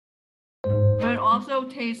also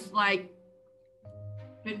tastes like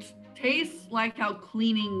how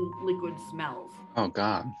cleaning liquid smells. Oh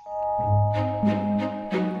God.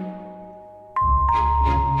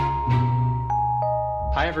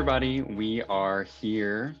 Hi everybody, we are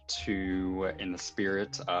here in the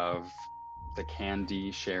spirit of the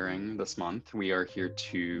candy sharing this month, we are here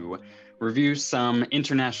to review some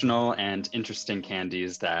international and interesting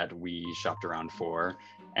candies that we shopped around for,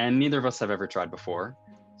 and neither of us have ever tried before.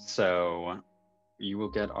 So you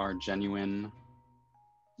will get our genuine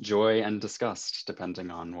joy and disgust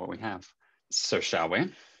depending on what we have. So shall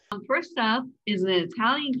we? First up is an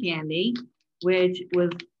Italian candy, which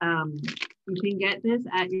was, you can get this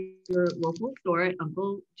at your local store at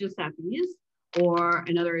Uncle Giuseppe's or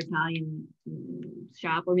another Italian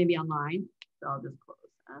shop, or maybe online. So I'll just close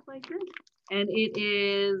up like this. And it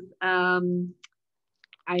is, I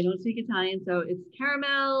don't speak Italian, so it's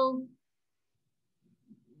caramel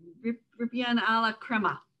ripieno alla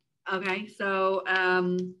crema. Okay, so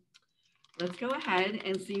let's go ahead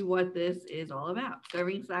and see what this is all about.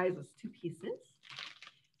 Serving size is 2 pieces.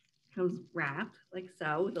 Comes wrapped like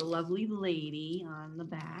so with a lovely lady on the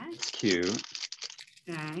back. It's cute.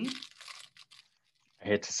 Okay. I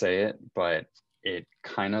hate to say it, but it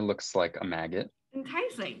kind of looks like a maggot.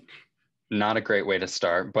 Enticing. Not a great way to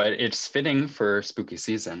start, but it's fitting for spooky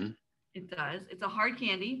season. It does. It's a hard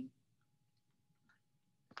candy.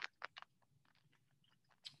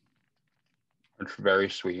 It's very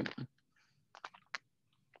sweet.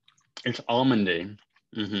 It's almondy.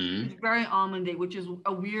 Mm-hmm. It's very almondy, which is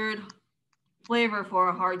a weird flavor for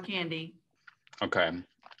a hard candy. Okay.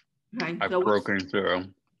 Okay. I've broken through.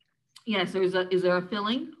 Yes. Is there a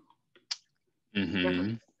filling?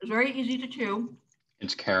 Mm-hmm. It's very easy to chew.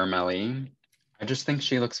 It's caramelly. I just think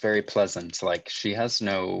she looks very pleasant. Like she has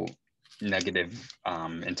no negative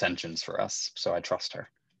intentions for us, so I trust her.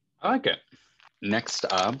 I like it. Next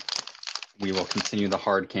up, we will continue the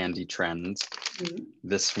hard candy trend. Mm-hmm.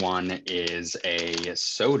 This one is a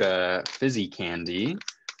soda fizzy candy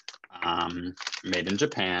made in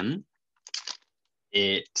Japan.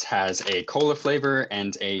 It has a cola flavor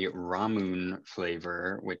and a ramen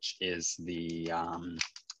flavor, which is the,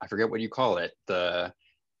 I forget what you call it.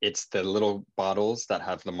 It's the little bottles that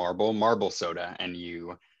have the marble soda, and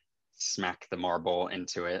you smack the marble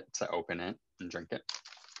into it to open it and drink it.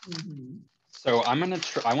 Mm-hmm. So I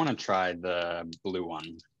want to try the blue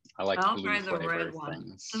one. I like blue flavor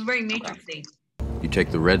things. It's very matrixy. Okay. You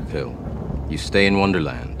take the red pill, you stay in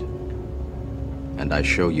Wonderland, and I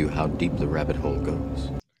show you how deep the rabbit hole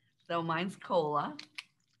goes. So mine's cola.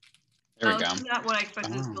 There we go. That's not what I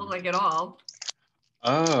expected this feels like at all.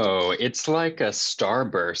 Oh, it's like a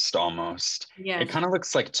Starburst almost. Yes. It kind of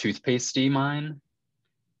looks like toothpastey, mine.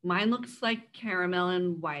 Mine looks like caramel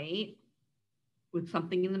and white with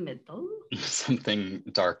something in the middle. Something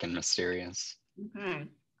dark and mysterious. Okay.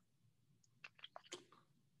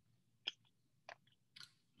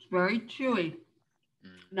 It's very chewy.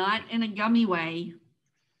 Not in a gummy way.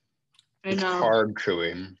 It's hard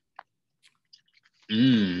chewy.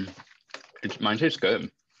 Mine tastes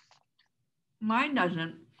good. Mine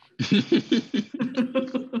doesn't.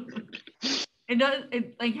 It does.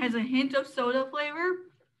 It like has a hint of soda flavor,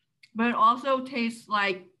 but it also tastes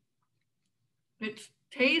like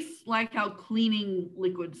how cleaning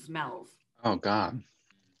liquid smells. Oh God.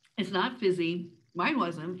 It's not fizzy. Mine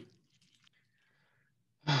wasn't.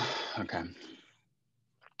 Okay.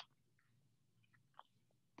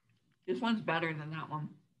 This one's better than that one.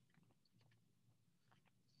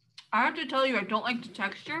 I have to tell you, I don't like the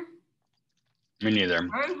texture. Me neither.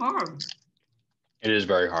 It's very hard. It is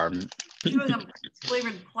very hard. Chewing up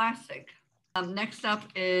flavored plastic. Next up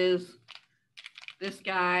is this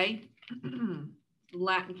guy,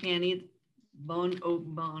 Latin candy, Bone Oak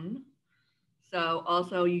Bone. So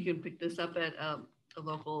also you can pick this up at a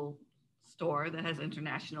local store that has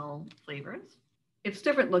international flavors. It's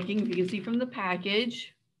different looking, if you can see from the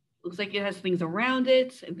package. Looks like it has things around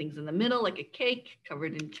it and things in the middle, like a cake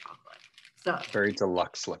covered in chocolate. So very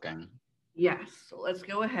deluxe looking. Yes. So let's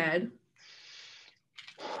go ahead.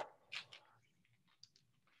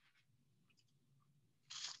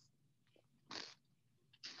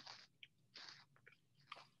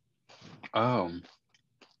 Oh.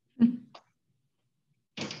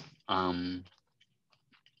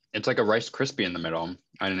 It's like a Rice Krispie in the middle.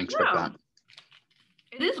 I didn't expect that.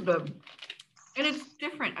 It is good. And it's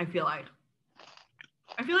different, I feel like.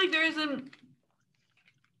 I feel like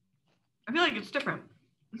it's different.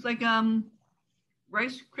 It's like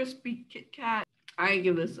Rice Krispie Kit Kat. I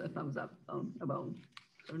give this a thumbs up. A bone.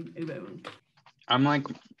 I'm like,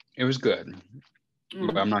 it was good.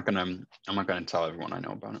 But I'm not gonna tell everyone I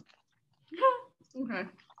know about it. Okay.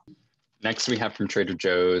 Next, we have from Trader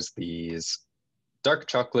Joe's these dark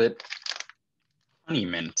chocolate honey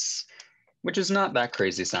mints, which is not that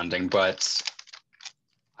crazy sounding, but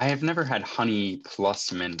I have never had honey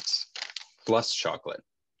plus mint plus chocolate.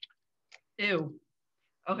 Ew.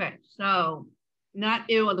 Okay, so not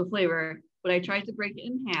ew on the flavor, but I tried to break it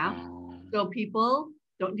in half. So people,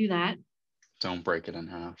 don't do that. Don't break it in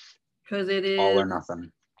half. Because it is all or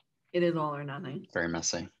nothing. It is all or nothing. Very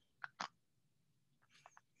messy.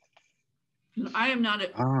 I am not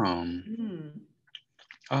a.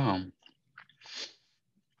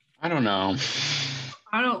 I don't know.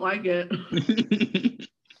 I don't like it.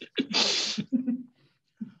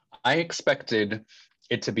 I expected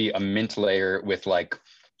it to be a mint layer with like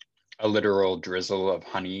a literal drizzle of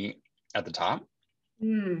honey at the top.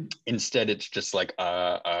 Instead, it's just like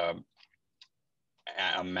a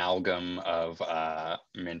amalgam of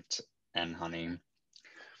mint and honey.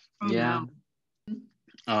 Oh, yeah. No.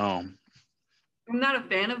 Oh. I'm not a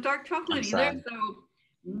fan of dark chocolate either.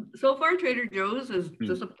 So far, Trader Joe's has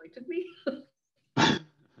disappointed me.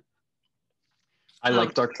 I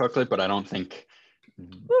like dark chocolate, but I don't think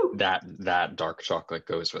that dark chocolate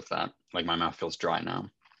goes with that. Like my mouth feels dry now.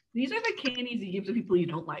 These are the candies you give to people you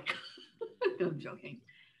don't like. No, I'm joking.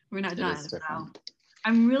 We're not done. So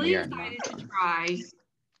I'm really excited to try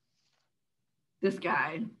this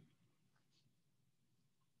guy.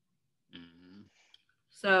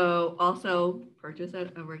 So also purchase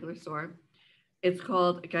at a regular store. It's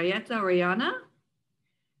called Galleta Rayana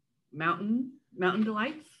Mountain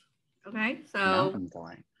Delights. Okay, so Mountain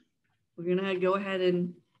Delight. We're gonna go ahead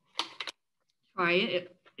and try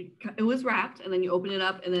it. It was wrapped, and then you open it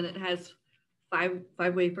up, and then it has five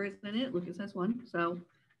wafers in it. Lucas has one. So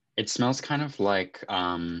it smells kind of like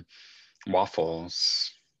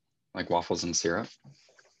waffles, like waffles and syrup.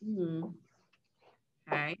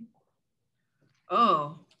 Okay.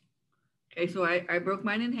 Oh. Okay, so I broke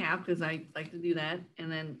mine in half because I like to do that.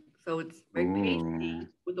 And then, so it's very pasty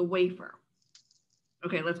with a wafer.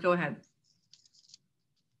 Okay, let's go ahead.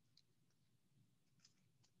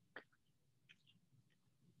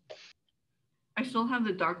 I still have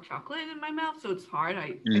the dark chocolate in my mouth, so it's hard.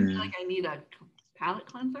 I feel like I need a palate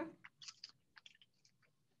cleanser.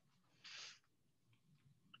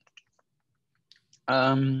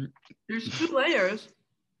 There's 2 layers.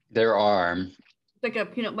 There are. It's like a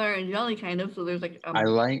peanut butter and jelly kind of. So there's like I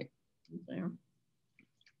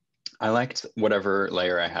liked whatever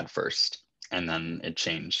layer I had first, and then it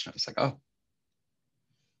changed. I was like, oh.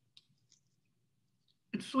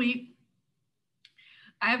 It's sweet.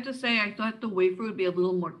 I have to say, I thought the wafer would be a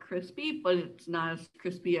little more crispy, but it's not as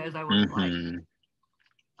crispy as I would like.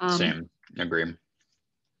 Same. Agree.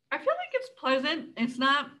 I feel like it's pleasant. It's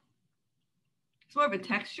more of a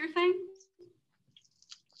texture thing,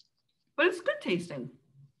 but it's good tasting.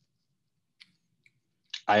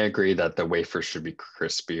 I agree that the wafer should be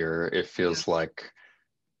crispier. It feels like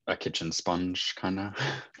a kitchen sponge, kind of.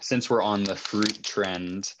 Since we're on the fruit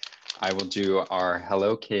trend, I will do our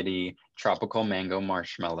Hello Kitty tropical mango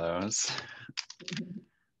marshmallows.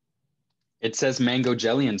 It says mango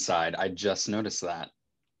jelly inside. I just noticed that.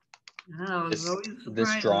 Oh, this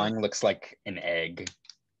drawing looks like an egg.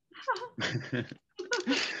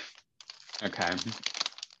 Okay.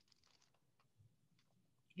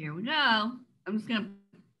 Here we go. I'm just gonna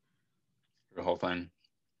the whole thing.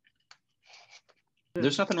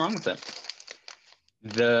 There's nothing wrong with it.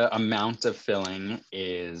 The amount of filling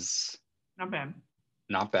is not bad.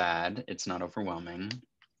 Not bad. It's not overwhelming.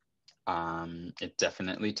 It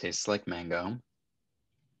definitely tastes like mango.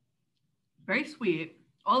 Very sweet.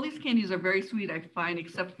 All these candies are very sweet, I find,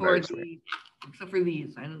 except for these.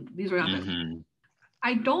 These are not that sweet.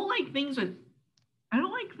 I don't like things with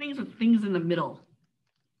things in the middle.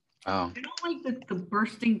 Oh. I don't like the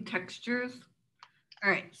bursting textures.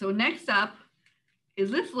 All right, so next up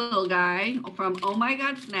is this little guy from Oh My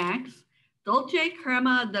God Snacks, Dolce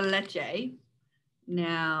Crema de Leche.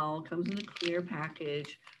 Now, comes in a clear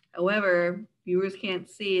package. However, viewers can't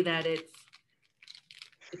see that it's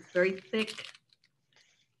very thick,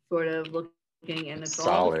 sort of looking, and it's solid,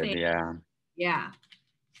 all the same. Yeah. Yeah.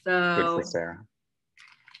 So good for Sarah.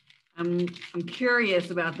 I'm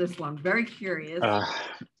curious about this one. Very curious.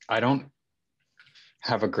 I don't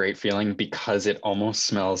have a great feeling because it almost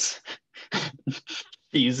smells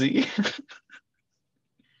cheesy.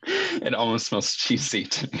 It almost smells cheesy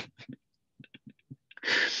to me.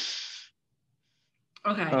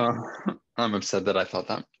 Okay. I'm upset that I thought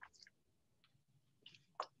that.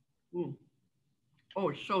 Ooh. Oh,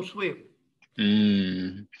 it's so sweet.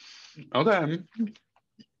 Okay.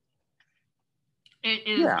 It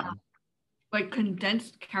is like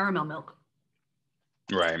condensed caramel milk.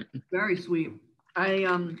 Right. Very sweet.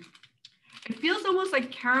 It feels almost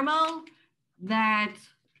like caramel that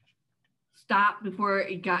stopped before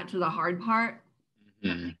it got to the hard part.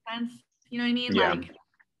 That makes sense. You know what I mean? Yeah.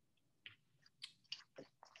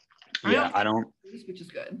 Like, I don't. Cheese, which is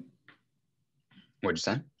good. What'd you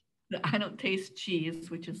say? I don't taste cheese,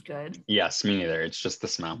 which is good. Yes, me neither. It's just the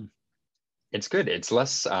smell. It's good. It's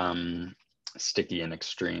less sticky and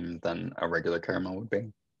extreme than a regular caramel would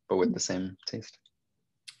be, but with the same taste.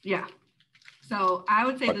 Yeah. So I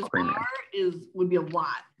would say But this creamier. bar would be a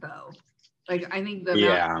lot though. Like I think the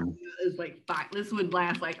amount is like 5. This would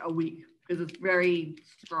last like a week because it's very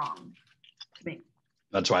strong to me.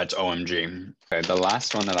 That's why it's OMG. Okay, the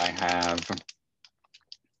last one that I have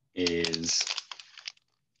is,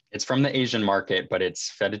 it's from the Asian market, but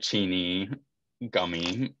it's fettuccine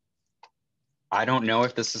gummy. I don't know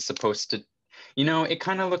if this is supposed to, it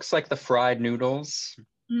kind of looks like the fried noodles,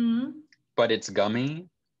 but it's gummy.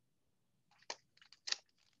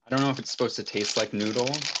 I don't know if it's supposed to taste like noodle.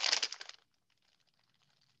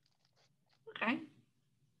 Okay.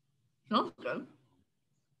 Smells good.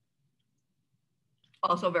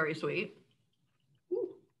 Also very sweet. Ooh.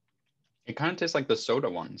 It kind of tastes like the soda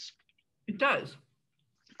ones. It does.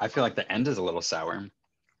 I feel like the end is a little sour.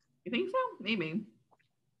 You think so? Maybe.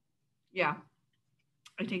 Yeah.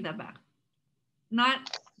 I take that back.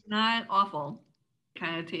 Not awful.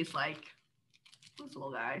 Kind of tastes like this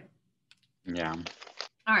little guy. Yeah.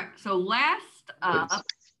 All right. So last up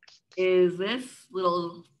is this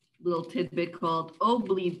little tidbit called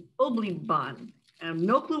Obli bun. I have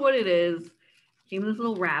no clue what it is. Came in this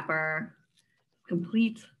little wrapper.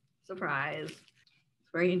 Complete surprise.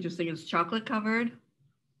 It's very interesting. It's chocolate covered.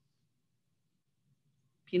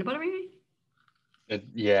 Peanut butter maybe?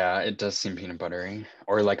 It does seem peanut buttery,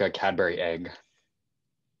 or like a Cadbury egg.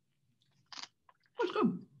 That's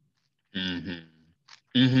good.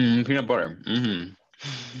 Peanut butter. And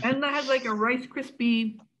that has like a Rice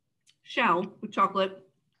Krispie shell with chocolate.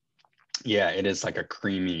 Yeah, it is like a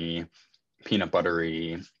creamy, peanut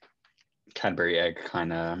buttery Cadbury egg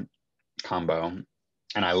kind of combo.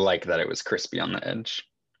 And I like that it was crispy on the edge.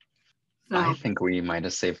 So, I think we might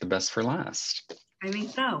have saved the best for last. I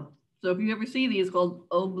think so. So if you ever see these called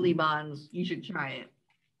Obli buns, you should try it.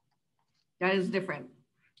 That is different.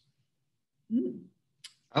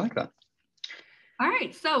 I like that. All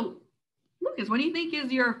right. So Lucas, what do you think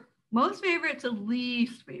is your most favorite to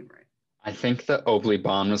least favorite? I think the Obli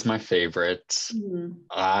bun was my favorite.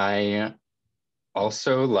 I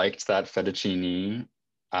also liked that fettuccine.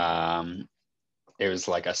 It was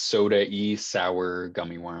like a soda-y sour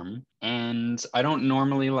gummy worm. And I don't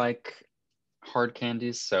normally like hard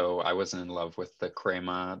candies, so I wasn't in love with the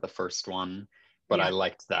crema, the first one, but I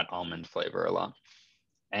liked that almond flavor a lot.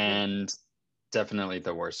 And definitely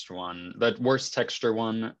the worst texture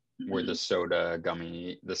one were the soda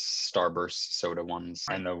gummy, the Starburst soda ones.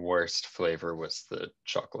 And the worst flavor was the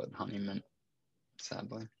chocolate honey mint,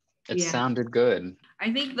 sadly. It sounded good.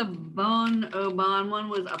 I think the Bon Au Bon one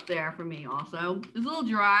was up there for me also. It's a little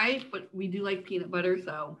dry, but we do like peanut butter,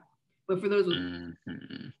 so. But for those with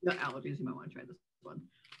no allergies, you might want to try this one.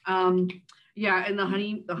 And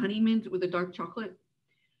the honey mint with the dark chocolate.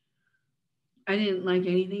 I didn't like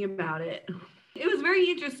anything about it. It was very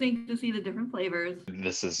interesting to see the different flavors.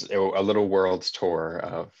 This is a little world tour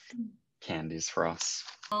of candies for us.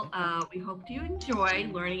 Well, we hope you enjoy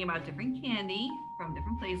learning about different candy from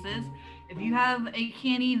different places. If you have a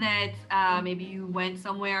candy that maybe you went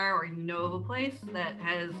somewhere or you know of a place that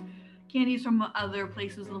has candies from other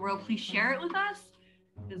places in the world, please share it with us,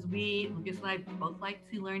 because Lucas and I both like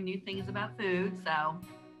to learn new things about food, so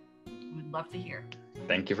we'd love to hear.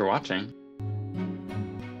 Thank you for watching.